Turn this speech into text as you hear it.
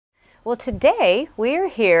Well, today we are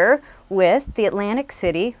here with the Atlantic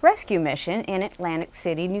City Rescue Mission in Atlantic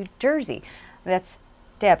City, New Jersey. That's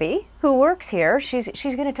Debbie, who works here. She's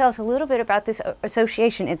going to tell us a little bit about this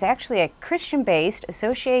association. It's actually a Christian-based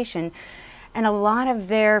association, and a lot of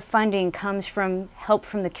their funding comes from help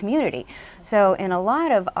from the community. So in a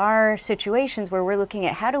lot of our situations where we're looking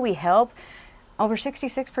at how do we help, over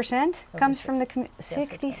 66% comes from the community.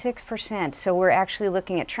 66%. So we're actually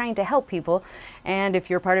looking at trying to help people. And if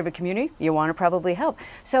you're part of a community, you want to probably help.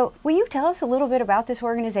 So will you tell us a little bit about this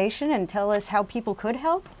organization and tell us how people could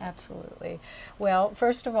help? Absolutely. Well,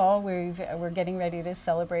 first of all, we're getting ready to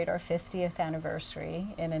celebrate our 50th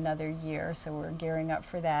anniversary in another year, so we're gearing up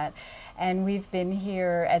for that. And we've been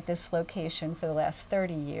here at this location for the last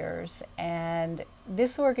 30 years, and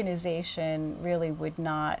this organization really would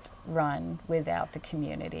not run without the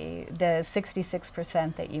community. The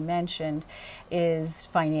 66% that you mentioned is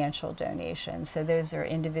financial donations. So those are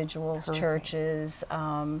individuals, churches,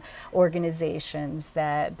 organizations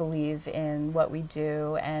that believe in what we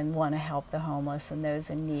do and want to help the homeless and those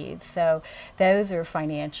in need. So those are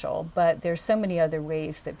financial, but there's so many other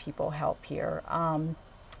ways that people help here.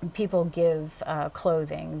 People give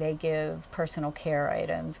clothing, they give personal care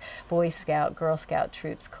items. Boy Scout, Girl Scout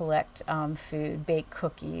troops collect food, bake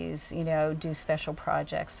cookies, you know, do special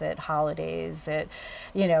projects at holidays,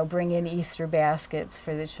 bring in Easter baskets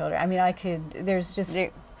for the children. I mean, there's just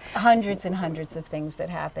hundreds and hundreds of things that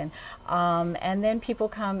happen. And then people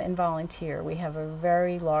come and volunteer. We have a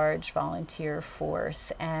very large volunteer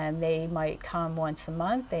force, and they might come once a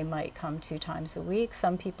month, they might come 2 times a week.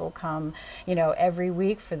 Some people come, every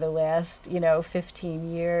week for the last,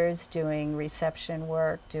 15 years, doing reception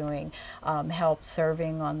work, doing help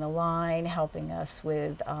serving on the line, helping us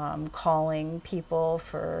with calling people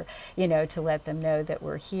for, to let them know that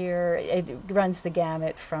we're here. It runs the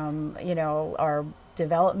gamut from, our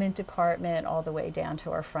development department all the way down to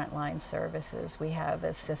our frontline services. We have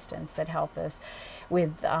assistants that help us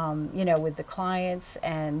with, with the clients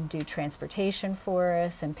and do transportation for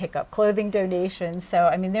us and pick up clothing donations. So,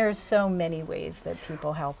 I mean, there's so many ways that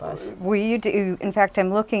people help us. Well, you do. In fact,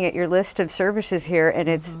 I'm looking at your list of services here, and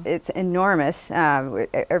it's enormous.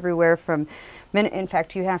 Everywhere from, in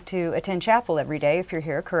fact, you have to attend chapel every day if you're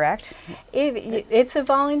here, correct? It's a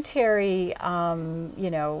voluntary,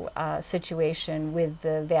 situation with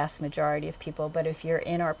the vast majority of people. But if you're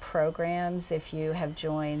in our programs, if you have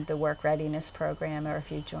joined the Work Readiness Program, or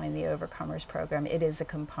if you join the Overcomers Program, it is a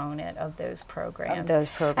component of those programs.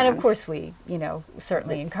 And of course, we,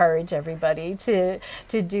 certainly encourage everybody to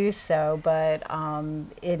do so. But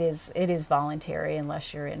it is voluntary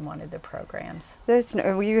unless you're in one of the programs.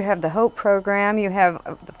 You have the Hope Program, you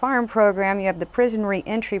have the Farm Program, you have the Prison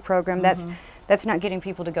Reentry Program. That's not getting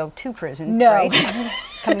people to go to prison, right?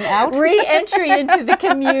 Coming out? Re-entry into the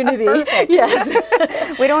community. Yes.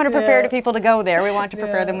 We don't want to prepare people to go there. We want to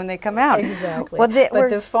prepare them when they come out. Exactly. Well, but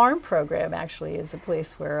the Farm Program actually is a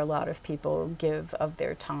place where a lot of people give of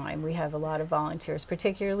their time. We have a lot of volunteers,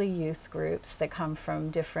 particularly youth groups that come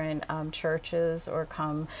from different churches or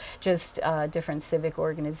come just different civic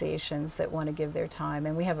organizations that want to give their time.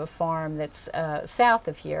 And we have a farm that's south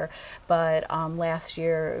of here, but last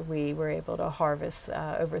year we were able to harvest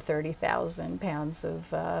over 30,000 pounds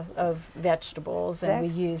of vegetables, and we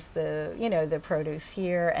used the produce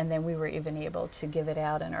here, and then we were even able to give it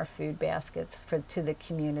out in our food baskets to the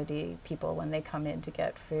community people when they come in to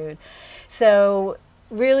get food. So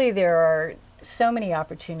really there are so many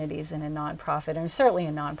opportunities in a nonprofit, and certainly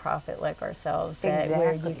a nonprofit like ourselves,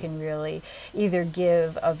 where you can really either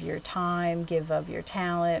give of your time, give of your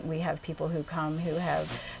talent. We have people who come who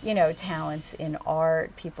have, talents in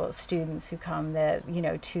art, students who come that,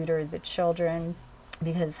 tutor the children,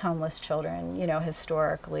 because homeless children,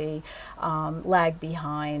 historically lag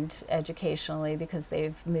behind educationally because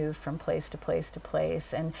they've moved from place to place to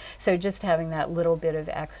place. And so just having that little bit of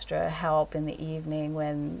extra help in the evening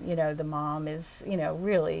when, the mom is,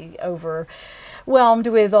 really overwhelmed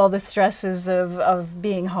with all the stresses of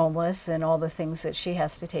being homeless and all the things that she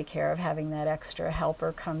has to take care of, having that extra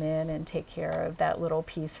helper come in and take care of that little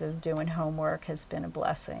piece of doing homework has been a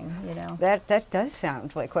blessing, That does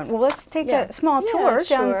sound like one. Well, let's take a small tour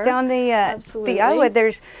down the aisle.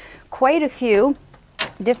 There's quite a few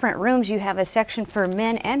different rooms. You have a section for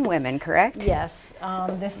men and women, correct? Yes.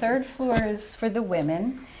 The 3rd floor is for the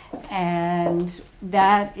women, and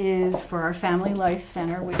That is for our Family Life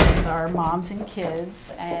Center, which is our moms and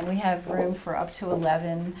kids, and we have room for up to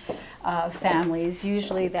 11 families.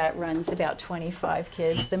 Usually that runs about 25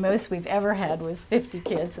 kids. The most we've ever had was 50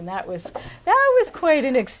 kids, and that was quite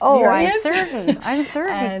an experience. Oh, I'm certain. I'm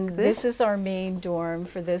certain. And this is our main dorm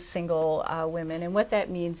for the single women, and what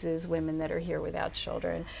that means is women that are here without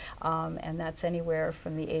children, and that's anywhere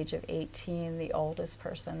from the age of 18. The oldest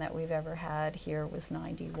person that we've ever had here was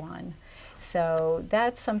 91. So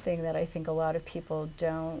that's something that I think a lot of people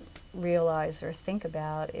don't realize or think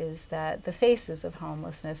about, is that the faces of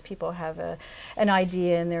homelessness, people have an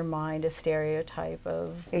idea in their mind, a stereotype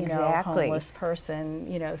of homeless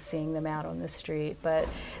person, seeing them out on the street. But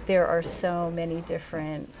there are so many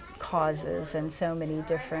different causes and so many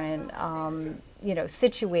different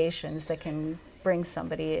situations that can bring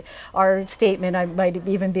somebody. Our statement, I might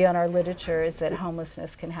even be on our literature, is that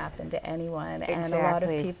homelessness can happen to anyone. Exactly. And a lot of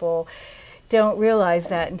people don't realize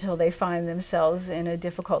that until they find themselves in a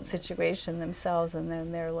difficult situation themselves, and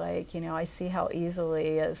then they're like, I see how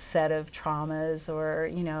easily a set of traumas, or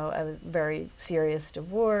a very serious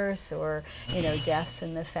divorce, or deaths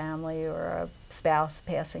in the family, or a spouse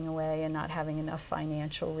passing away and not having enough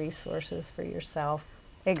financial resources for yourself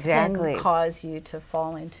can cause you to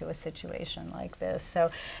fall into a situation like this.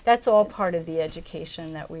 So that's all part of the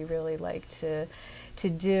education that we really like to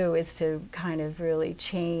do, is to kind of really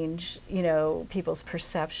change, people's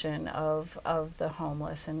perception of the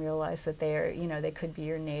homeless, and realize that they're, they could be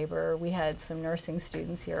your neighbor. We had some nursing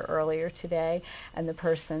students here earlier today, and the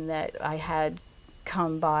person that I had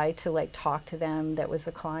come by to talk to them that was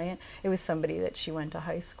a client, it was somebody that she went to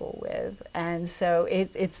high school with. And so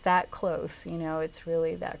it's that close, it's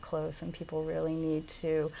really that close, and people really need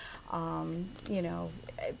to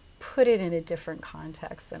put it in a different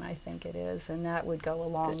context than I think it is, and that would go a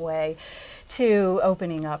long way to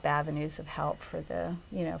opening up avenues of help for the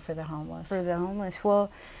for the homeless. For the homeless.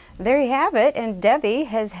 Well, there you have it, and Debbie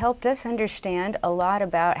has helped us understand a lot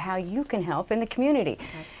about how you can help in the community.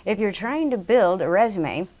 Absolutely. If you're trying to build a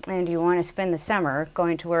resume and you want to spend the summer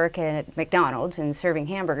going to work at McDonald's and serving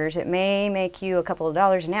hamburgers, it may make you a couple of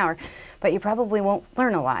dollars an hour, but you probably won't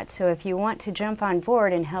learn a lot. So if you want to jump on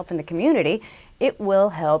board and help in the community, it will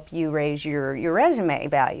help you raise your resume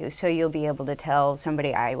value. So you'll be able to tell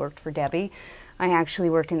somebody, I worked for Debbie, I actually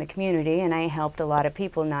worked in the community, and I helped a lot of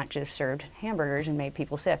people, not just served hamburgers and made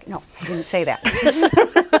people sick. No, I didn't say that.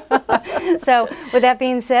 So with that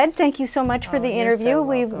being said, thank you so much for the interview. So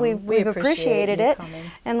we've appreciated it, coming.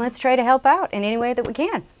 and let's try to help out in any way that we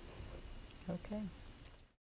can. Okay.